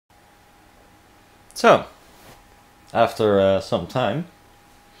So, after some time,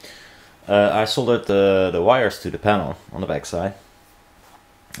 I soldered the wires to the panel on the back side.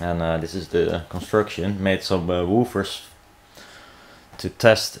 And this is the construction. Made some woofers to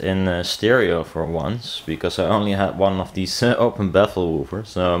test in stereo for once, because I only had one of these open baffle woofers.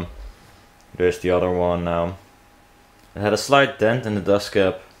 So there's the other one now. It had a slight dent in the dust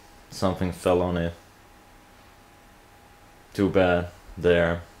cap. Something fell on it. Too bad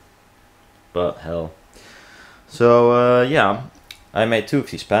there. But hell. So yeah, I made two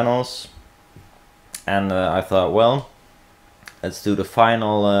of these panels. And I thought, well, let's do the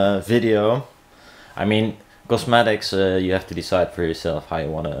final video. I mean, cosmetics, you have to decide for yourself how you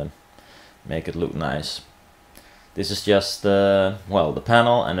want to make it look nice. This is just, well, the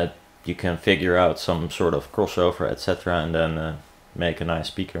panel, and you can figure out some sort of crossover, etc. and then make a nice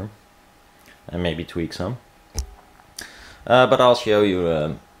speaker. And maybe tweak some. But I'll show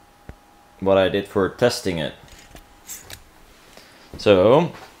you what I did for testing it.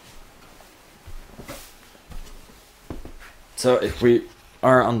 So if we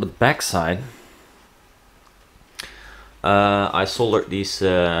are on the back side, I soldered these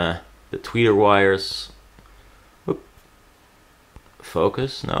the tweeter wires. Oop.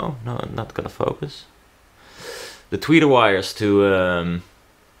 Focus? No, not gonna focus. The tweeter wires to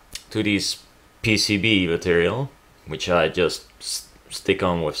these PCB material, which I just stick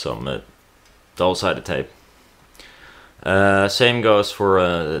on with some double-sided tape. Same goes for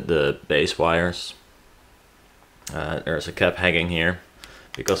the base wires. There's a cap hanging here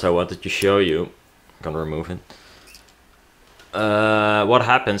because I wanted to show you. I'm gonna remove it. What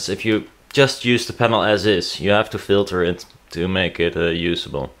happens if you just use the panel as is? You have to filter it to make it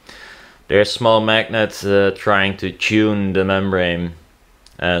usable. There's a small magnet trying to tune the membrane,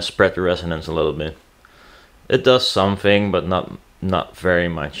 spread the resonance a little bit. It does something, but not very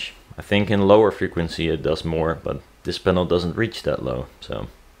much. I think in lower frequency it does more, but this panel doesn't reach that low. So,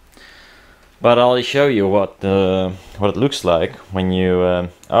 but I'll show you what it looks like when you.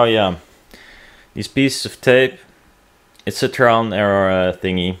 Oh yeah, these pieces of tape. It's a trial and error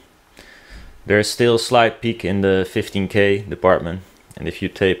thingy. There's still a slight peak in the 15K department, and if you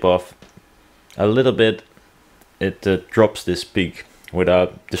tape off a little bit, it drops this peak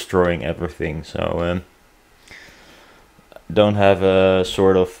without destroying everything. So don't have a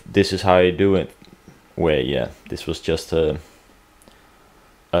sort of this is how you do it way. Yeah, this was just a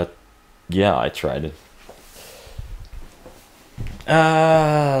yeah, I tried it.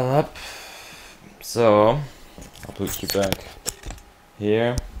 So I'll put you back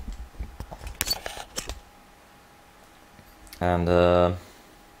here, and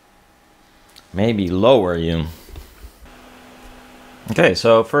maybe lower you. Okay,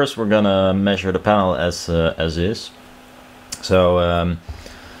 so first we're gonna measure the panel as is. So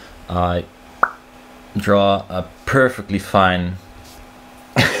I draw a perfectly fine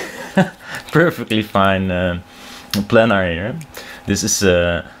planar here. This is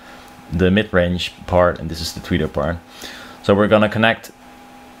the mid-range part, and this is the tweeter part. So we're gonna connect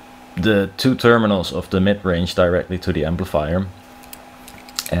the two terminals of the mid-range directly to the amplifier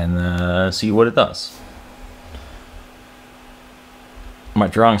and see what it does. My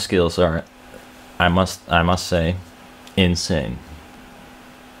drawing skills are, I must say, insane.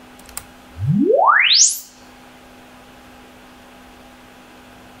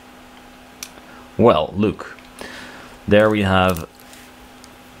 Well, look, there we have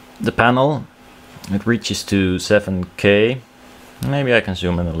the panel. It reaches to 7K. Maybe I can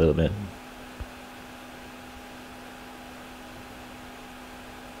zoom in a little bit.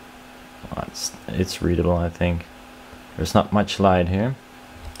 Oh, it's readable, I think. There's not much light here.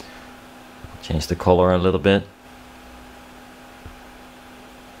 Change the color a little bit.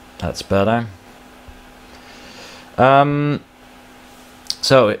 That's better.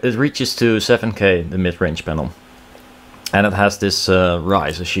 So it reaches to 7K, the mid-range panel. And it has this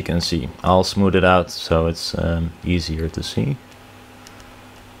rise, as you can see. I'll smooth it out so it's easier to see.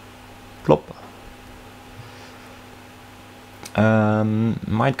 Plop.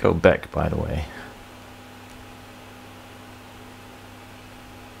 Might go back, by the way.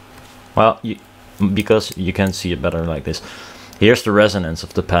 Well, because you can see it better like this. Here's the resonance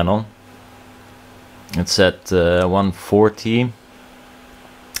of the panel. It's at 140.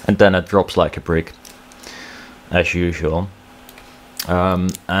 And then it drops like a brick, as usual.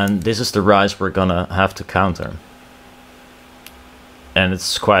 And this is the rise we're gonna have to counter. And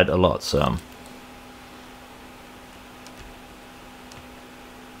it's quite a lot, so.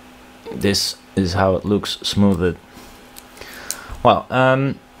 This is how it looks smoothed. Well,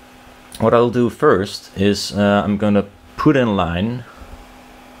 what I'll do first is I'm gonna put in line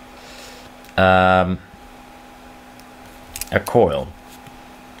a coil.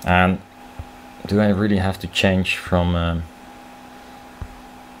 And do I really have to change from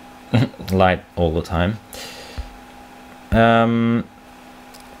light all the time?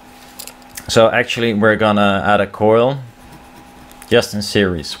 So actually we're gonna add a coil just in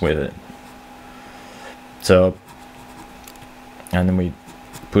series with it. So, and then we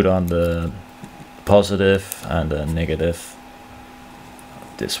put on the positive and the negative,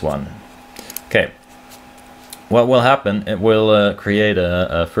 this one. Okay, what will happen, it will create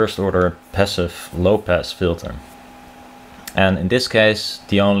a first order passive low pass filter. And in this case,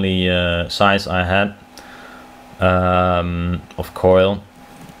 the only size I had of coil,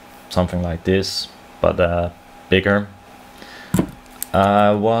 something like this, but bigger,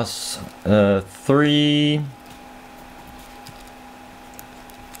 was 3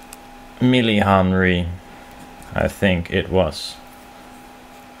 millihenry, I think it was.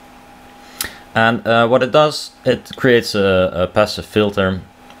 And what it does, it creates a passive filter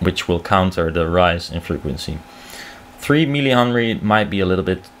which will counter the rise in frequency. 3 millihenry might be a little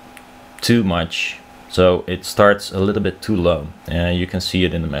bit too much, so it starts a little bit too low. You can see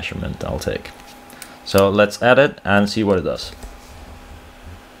it in the measurement I'll take. So let's add it and see what it does.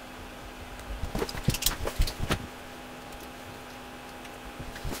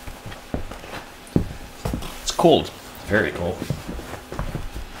 It's cold, very cold.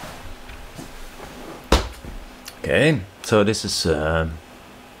 Okay, so this is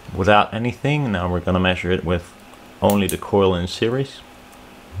without anything. Now we're gonna measure it with only the coil in series.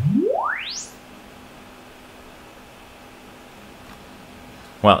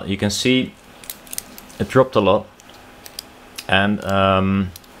 Well, you can see it dropped a lot, and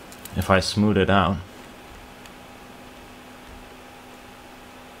if I smooth it out,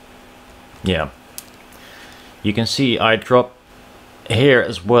 yeah, you can see I drop here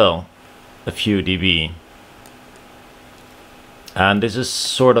as well a few dB. And this is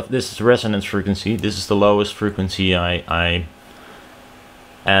sort of, this is resonance frequency. This is the lowest frequency I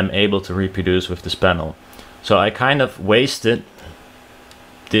am able to reproduce with this panel. So I kind of wasted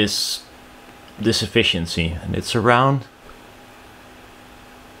this efficiency, and it's around,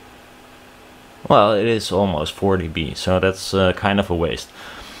 well, it is almost 4 dB, so that's kind of a waste.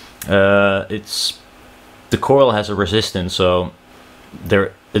 The coil has a resistance, so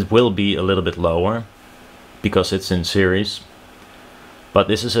it will be a little bit lower because it's in series. But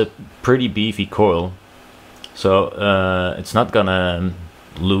this is a pretty beefy coil, so it's not gonna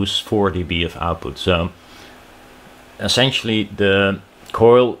lose 4 dB of output. So essentially the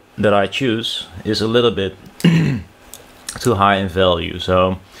coil that I choose is a little bit too high in value,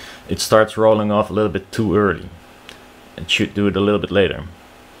 so it starts rolling off a little bit too early. It should do it a little bit later.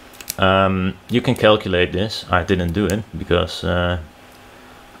 You can calculate this. I didn't do it because I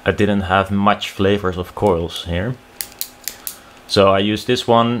didn't have much flavors of coils here. So I use this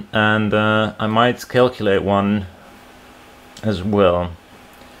one, and I might calculate one as well,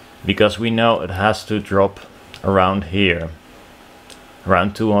 because we know it has to drop around here,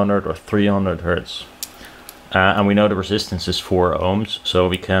 around 200 or 300 hertz. And we know the resistance is 4 ohms, so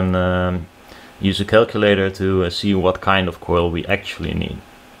we can use a calculator to see what kind of coil we actually need.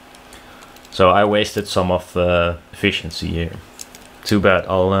 So I wasted some of efficiency here. Too bad.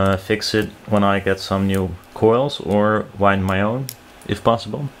 I'll fix it when I get some new coils, or wind my own if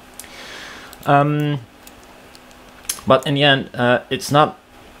possible. But in the end,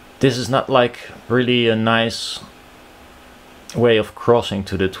 this is not like really a nice way of crossing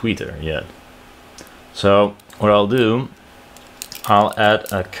to the tweeter yet. So what I'll do, I'll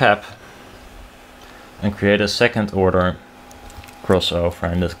add a cap and create a second order crossover,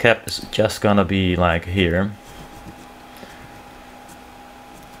 and the cap is just gonna be like here.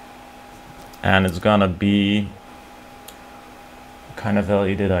 And it's gonna be, what kind of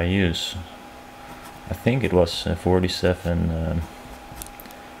value did I use? I think it was 47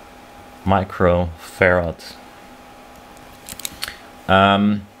 microfarad.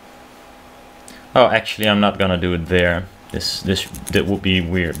 Oh, actually, I'm not gonna do it there. That would be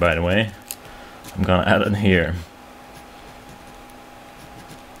weird, by the way. I'm gonna add it here.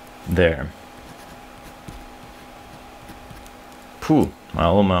 There. Phew, I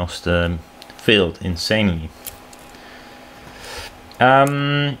almost failed insanely.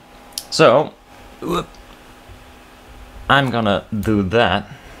 So I'm gonna do that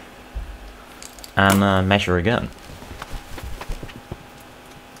and measure again.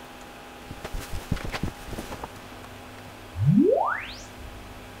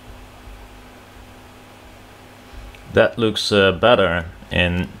 That looks better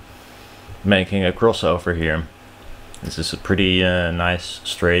in making a crossover here. This is a pretty nice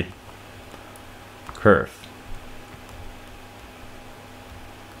straight curve.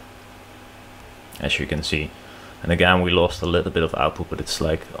 As you can see. And again, we lost a little bit of output, but it's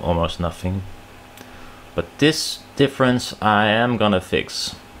like almost nothing. But this difference I am gonna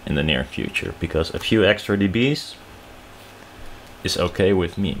fix in the near future, because a few extra dBs is okay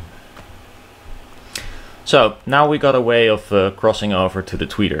with me. So now we got a way of crossing over to the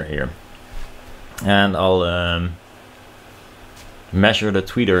tweeter here. And I'll measure the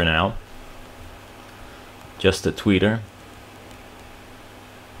tweeter now. Just the tweeter.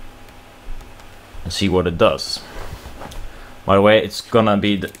 And see what it does. By the way, it's gonna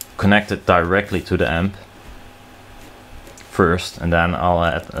be connected directly to the amp first, and then I'll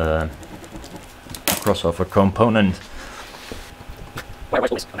add a crossover component.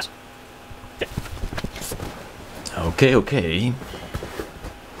 Okay.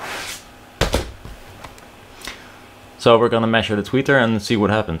 So we're gonna measure the tweeter and see what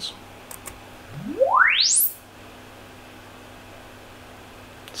happens.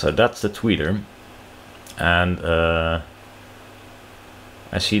 So that's the tweeter, and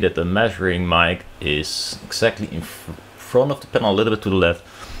I see that the measuring mic is exactly in front of the panel, a little bit to the left,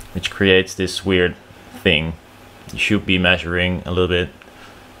 which creates this weird thing. You should be measuring a little bit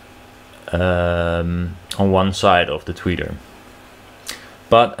on one side of the tweeter.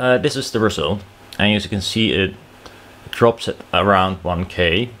 But this is the result, and as you can see, it drops at around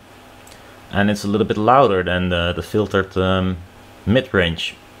 1K, and it's a little bit louder than the filtered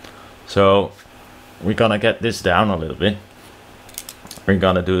mid-range. So we're gonna get this down a little bit. We're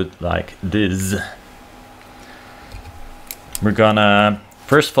gonna do it like this. We're gonna,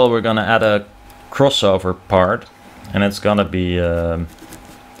 first of all, we're gonna add a crossover part, and it's gonna be a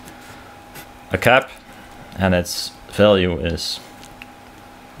cap, and its value is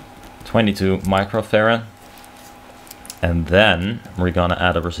 22 microfarad, and then we're gonna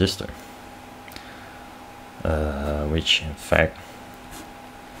add a resistor, which in fact,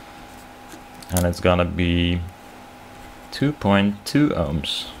 and it's gonna be 2.2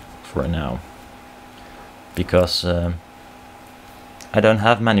 ohms for now, because I don't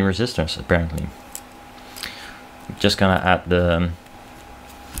have many resistors apparently. I'm just gonna add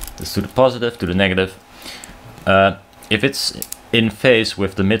this to the positive, to the negative. If it's in phase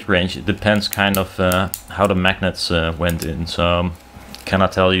with the mid-range, it depends kind of how the magnets went in, so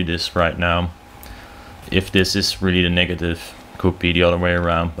cannot tell you this right now. If this is really the negative, could be the other way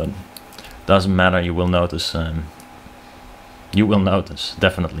around, but doesn't matter. You will notice. You will notice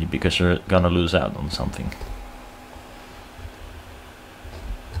definitely, because you're gonna lose out on something.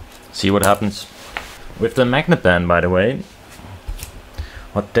 See what happens with the magnet band. By the way,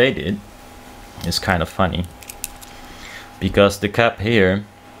 what they did is kind of funny, because the cap here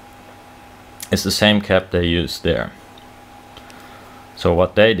is the same cap they used there. So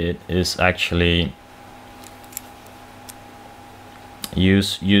what they did is actually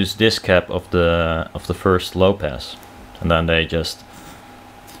use this cap of the first low pass, and then they just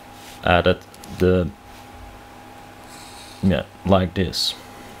added the, yeah, like this.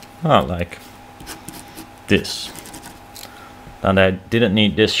 Oh, like this. And I didn't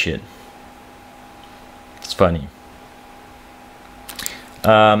need this shit. It's funny.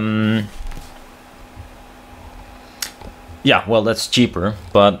 Yeah, well, that's cheaper,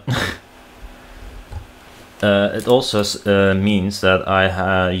 but it also means that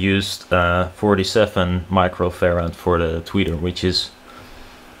I used 47 microfarad for the tweeter, which is,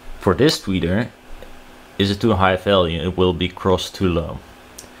 for this tweeter, is a too high value. It will be crossed too low.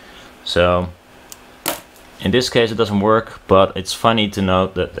 So in this case it doesn't work, but it's funny to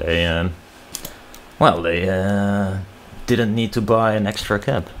note that they well, they didn't need to buy an extra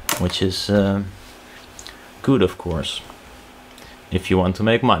cap, which is good, of course, if you want to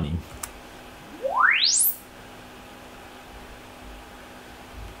make money.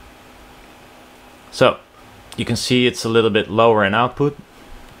 So you can see it's a little bit lower in output,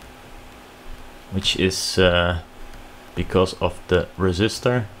 which is because of the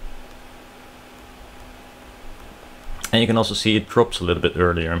resistor. And you can also see it drops a little bit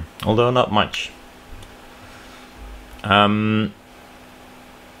earlier, although not much.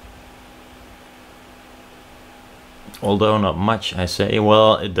 Although not much, I say,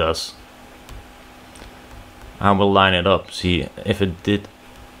 well, it does. I will line it up, see if it did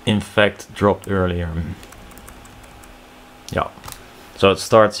in fact drop earlier. Yeah, so it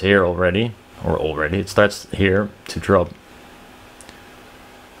starts here already, it starts here to drop.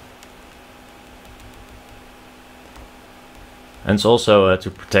 And it's also to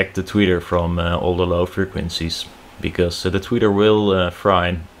protect the tweeter from all the low frequencies, because the tweeter will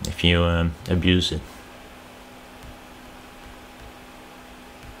fry if you abuse it.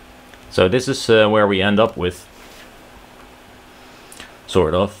 So this is where we end up with,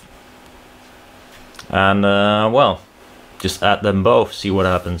 sort of. And well, just add them both, see what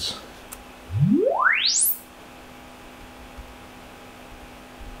happens.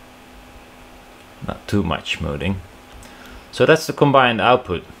 Not too much moding. So that's the combined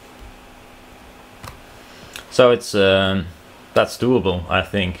output. So it's that's doable, I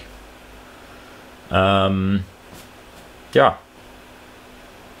think. Yeah,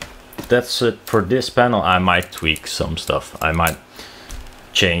 that's it for this panel. I might tweak some stuff. I might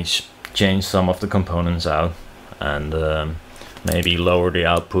change some of the components out and maybe lower the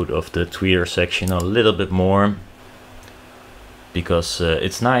output of the tweeter section a little bit more, because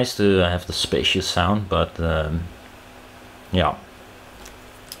it's nice to have the spacious sound, but yeah,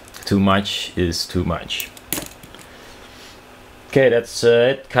 too much is too much. Okay, that's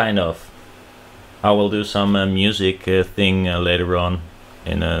it, kind of. I will do some music thing later on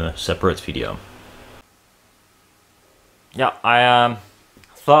in a separate video. Yeah, I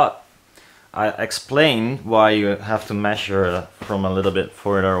thought I explained why you have to measure from a little bit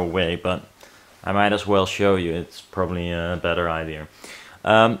further away, but I might as well show you. It's probably a better idea.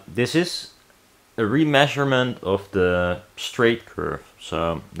 This is a remeasurement of the straight curve,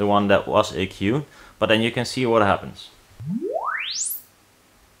 so the one that was AQ, but then you can see what happens.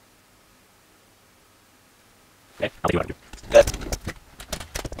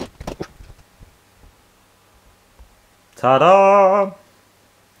 Ta-da!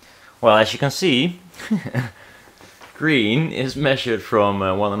 Well, as you can see, green is measured from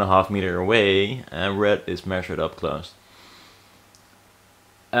 1.5 meters away, and red is measured up close.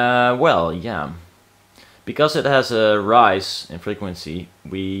 Well, yeah. Because it has a rise in frequency,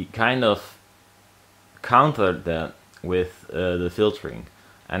 we kind of countered that with the filtering.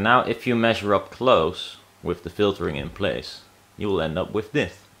 And now if you measure up close with the filtering in place, you will end up with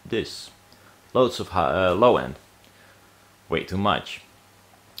this. Loads of low end. Way too much.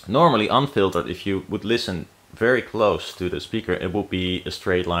 Normally unfiltered, if you would listen very close to the speaker, it would be a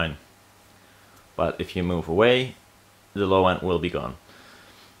straight line. But if you move away, the low end will be gone.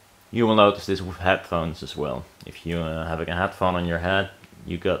 You will notice this with headphones as well. If you have a headphone on your head,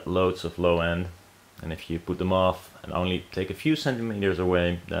 you got loads of low end. And if you put them off and only take a few centimeters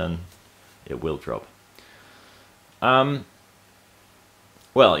away, then it will drop.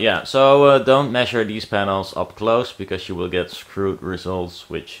 Well, yeah, so don't measure these panels up close, because you will get screwed results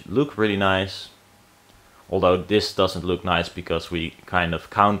which look really nice. Although this doesn't look nice because we kind of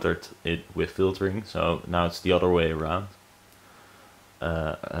countered it with filtering, so now it's the other way around.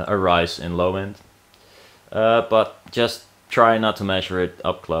 A rise in low end. But just try not to measure it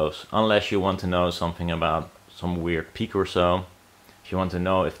up close, unless you want to know something about some weird peak or so. If you want to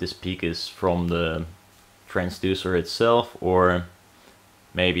know if this peak is from the transducer itself, or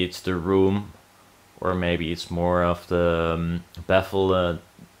maybe it's the room, or maybe it's more of the baffle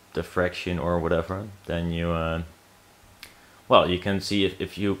diffraction or whatever, then you well, you can see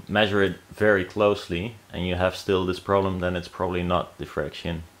if you measure it very closely and you have still this problem, then it's probably not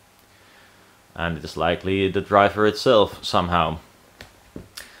diffraction, and it is likely the driver itself somehow.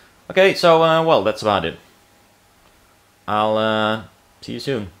 Okay, so well, that's about it. I'll see you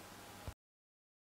soon.